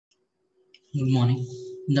Good morning.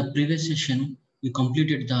 In the previous session, we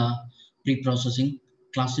completed the pre-processing,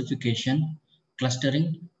 classification,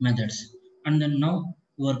 clustering methods. And then now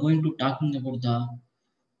we are going to talking about the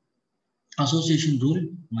association rule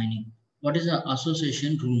mining. What is the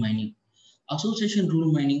association rule mining? Association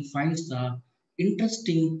rule mining finds the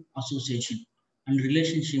interesting association and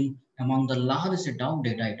relationship among the large set of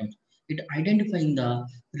data items. It identifying the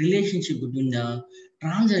relationship between the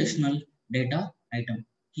transactional data item.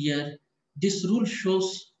 Here, this rule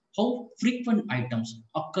shows how frequent items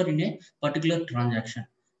occur in a particular transaction.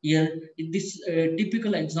 Here, this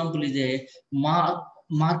typical example is a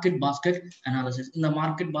market basket analysis. In the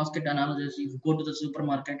market basket analysis, if you go to the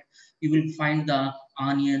supermarket, you will find the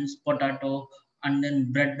onions, potato, and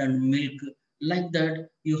then bread and milk. Like that,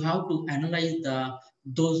 you have to analyze the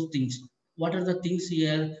those things. What are the things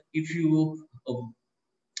here? If you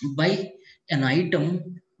buy an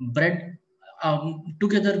item, bread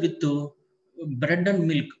together with bread and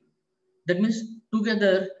milk, that means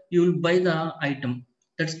together you will buy the item.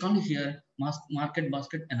 That's called here market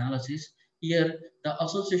basket analysis. Here the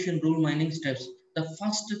association rule mining steps. The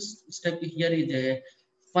first step here is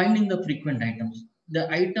finding the frequent items. The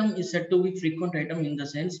item is said to be frequent item in the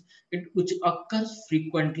sense it which occurs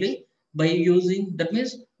frequently by using, that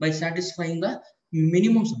means by satisfying the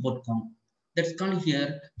minimum support count. That's called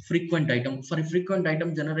here frequent item. For a frequent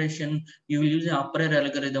item generation, you will use an Apriori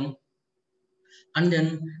algorithm and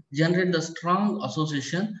then generate the strong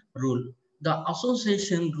association rule. The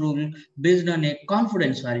association rule based on a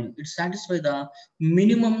confidence value. It satisfies the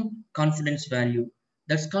minimum confidence value.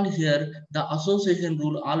 That's called here the association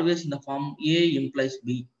rule always in the form A implies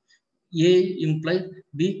B. A implies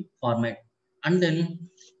B format. And then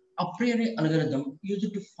a priori algorithm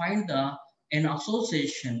used to find an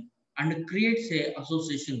association and creates a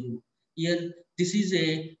association rule. Here, this is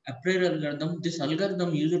a priori algorithm. This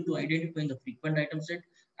algorithm used to identify the frequent item set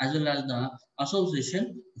as well as the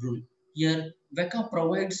association rule. Here, WEKA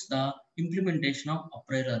provides the implementation of a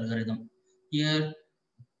priori algorithm. Here,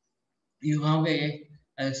 you have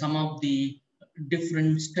some of the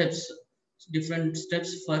different steps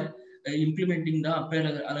for implementing the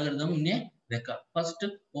Apriori algorithm in a WEKA. First,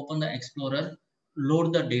 open the Explorer,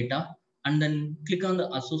 load the data, and then click on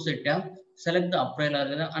the Associate tab, select the Apriori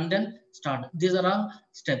algorithm, and then start. These are all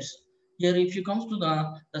steps. Here, if you come to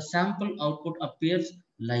the sample output appears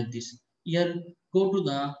like this. Here, go to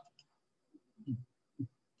the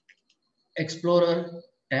Explorer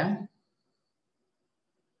tab,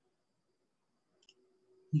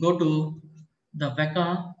 go to the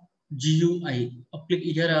WEKA GUI.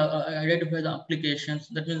 Here identify the applications.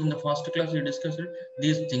 That means in the first class we discussed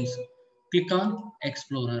these things. Click on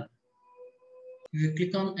Explorer. If you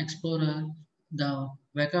click on Explorer, the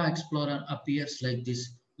WEKA Explorer appears like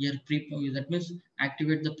this. Here, that means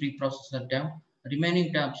activate the preprocessor tab.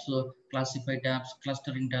 Remaining tabs, classify tabs,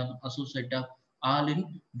 clustering tab, associate tab, all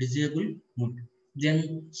in disable mode.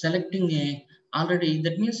 Then selecting a already,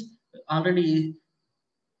 that means already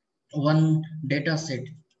one data set,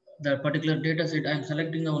 the particular data set. I am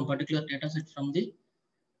selecting the one particular data set from the,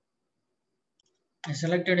 I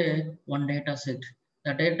selected a one data set.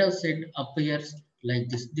 The data set appears like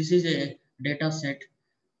this. This is a data set.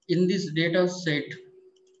 In this data set,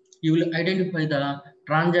 you will identify the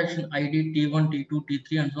transaction ID T1, T2,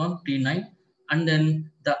 T3, and so on, T9, and then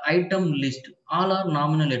the item list. All are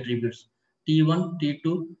nominal attributes. T1,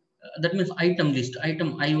 T2, that means item list,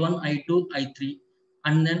 item I1, I2, I3,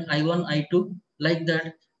 and then I1, I2, like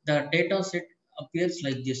that. The data set appears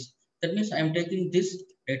like this. That means I am taking this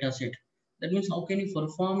data set. That means how can you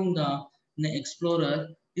perform in the Explorer?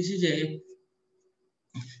 This is a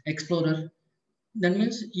Explorer. That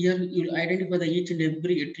means here you identify the each and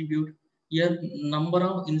every attribute. Here number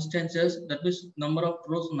of instances, that means number of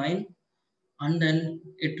rows 9, and then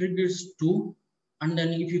attributes 2, and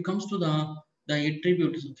then if you comes to the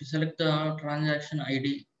attributes, if you select the transaction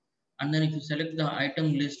ID, and then if you select the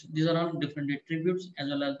item list, these are all different attributes as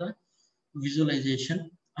well as the visualization.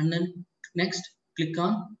 And then next click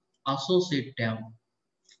on associate tab.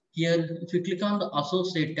 Here, if you click on the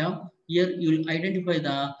associate tab, here you will identify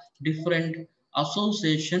the different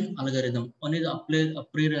association algorithm. One is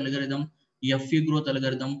Apriori algorithm, FE growth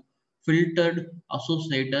algorithm, filtered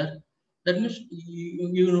associator. That means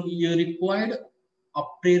you required a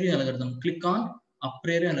priori algorithm. Click on a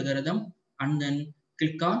priori algorithm and then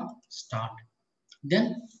click on start.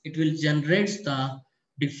 Then it will generate the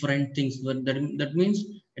different things. But that means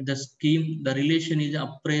the scheme, the relation is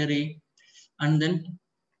a priori, and then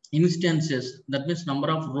instances, that means number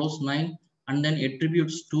of rows 9, and then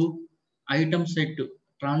attributes 2, item set 2,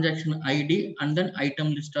 transaction ID, and then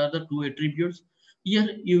item list are the two attributes,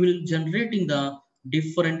 Here you will generating the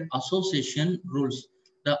different association rules.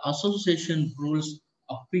 The association rules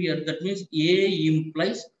appear, that means A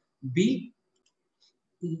implies B.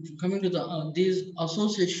 Coming to the these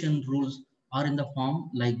association rules are in the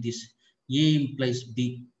form like this. A implies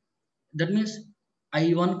B, that means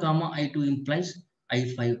I1 comma I2 implies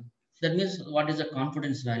I5. That means what is the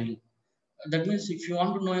confidence value. That means if you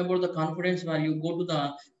want to know about the confidence value, go to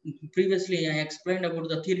the previously I explained about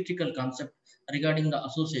the theoretical concept regarding the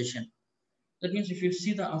association. That means if you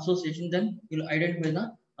see the association, then you'll identify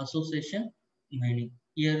the association meaning.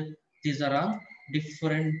 Here these are all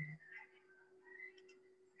different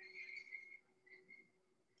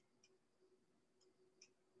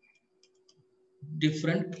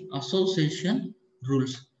association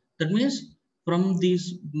rules. That means from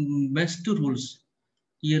these best rules,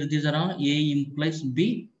 here these are all A implies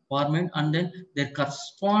B format, and then their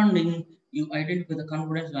corresponding you identify the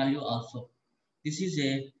confidence value also. This is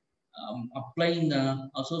a applying the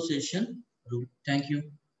association rule. Thank you.